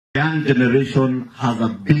young generation has a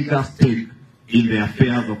bigger stake in the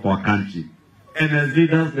affairs of our country. And as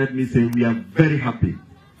leaders, let me say, we are very happy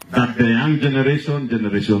that the young generation,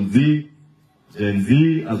 Generation Z, Gen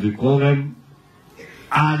Z, as we call them,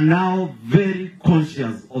 are now very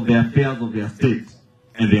conscious of the affairs of their state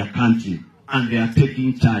and their country, and they are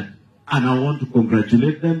taking charge. And I want to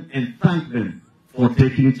congratulate them and thank them for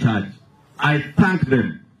taking charge. I thank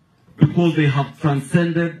them because they have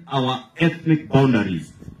transcended our ethnic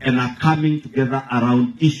boundaries and are coming together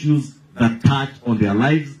around issues that touch on their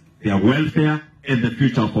lives, their welfare, and the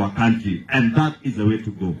future of our country. And that is the way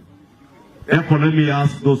to go. Therefore, let me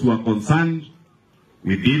ask those who are concerned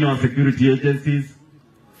within our security agencies,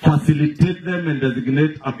 facilitate them and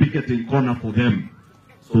designate a picketing corner for them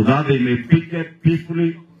so that they may picket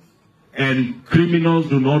peacefully and criminals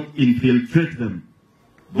do not infiltrate them.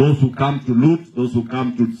 Those who come to loot, those who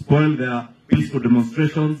come to spoil their peaceful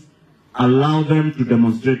demonstrations, allow them to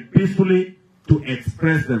demonstrate peacefully, to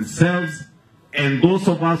express themselves, and those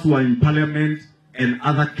of us who are in parliament and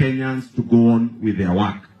other Kenyans to go on with their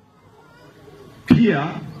work.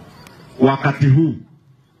 Pia, wakati huu,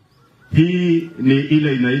 hii ni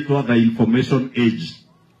ile inaitwa the information age.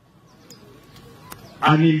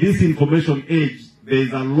 And in this information age, there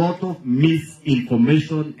is a lot of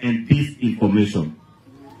misinformation and disinformation.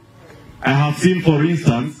 I have seen, for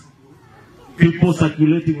instance, people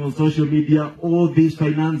circulating on social media, oh, this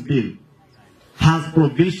finance bill has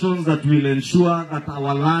provisions that will ensure that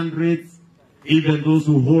our land rates, even those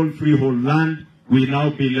who hold freehold land, will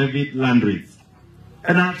now be levied land rates.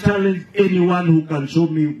 And I challenge anyone who can show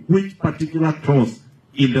me which particular clause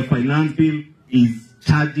in the finance bill is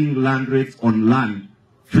charging land rates on land,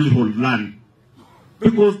 freehold land,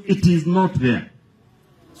 because it is not there.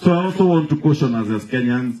 So I also want to caution us as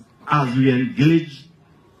Kenyans, as we engage,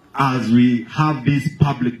 as we have this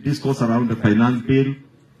public discourse around the finance bill,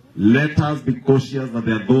 let us be cautious that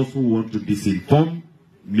there are those who want to disinform,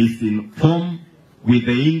 misinform, with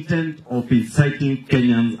the intent of inciting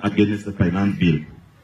Kenyans against the finance bill.